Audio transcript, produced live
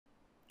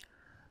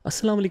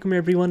Assalamu alaikum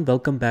everyone,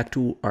 welcome back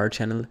to our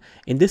channel.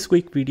 In this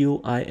quick video,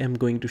 I am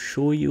going to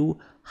show you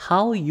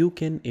how you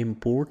can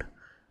import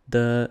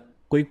the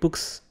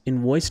QuickBooks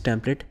Invoice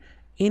Template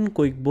in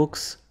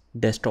QuickBooks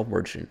Desktop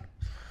version.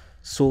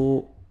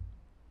 So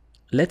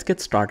let's get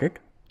started.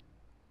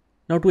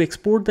 Now to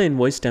export the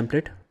invoice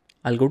template,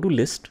 I'll go to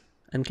List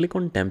and click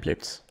on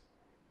Templates.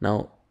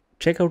 Now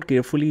check out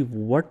carefully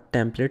what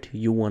template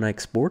you want to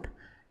export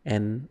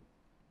and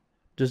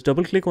just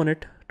double click on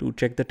it to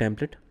check the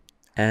template.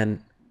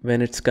 And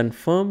when it's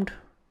confirmed,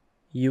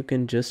 you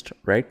can just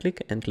right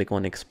click and click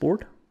on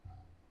export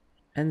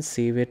and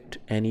save it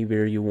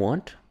anywhere you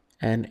want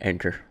and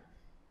enter.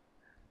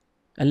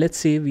 And let's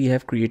say we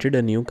have created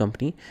a new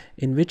company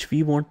in which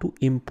we want to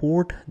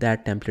import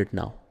that template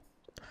now.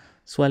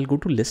 So I'll go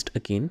to List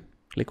again,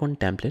 click on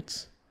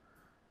Templates.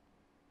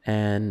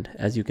 And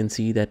as you can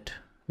see that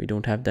we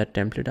don't have that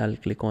template, I'll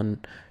click on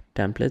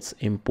Templates,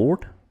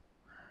 Import,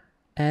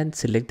 and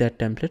select that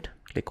template,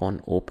 click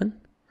on Open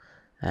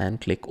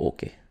and click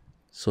OK.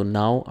 So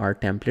now our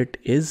template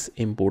is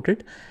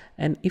imported,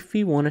 and if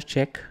we want to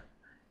check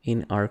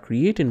in our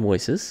create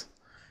invoices,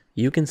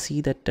 you can see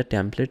that the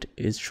template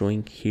is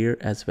showing here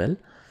as well.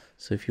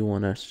 So if you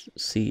want to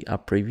see a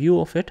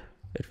preview of it,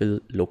 it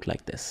will look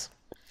like this.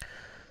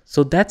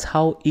 So that's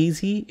how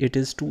easy it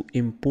is to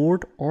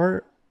import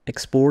or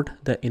export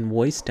the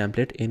invoice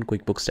template in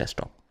QuickBooks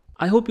Desktop.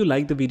 I hope you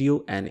liked the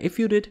video, and if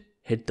you did,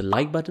 hit the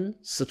like button,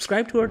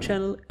 subscribe to our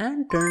channel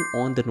and turn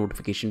on the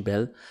notification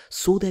bell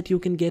so that you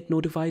can get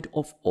notified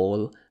of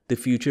all the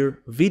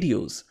future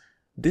videos.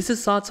 This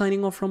is Saad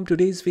signing off from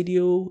today's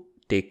video.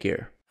 Take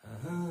care.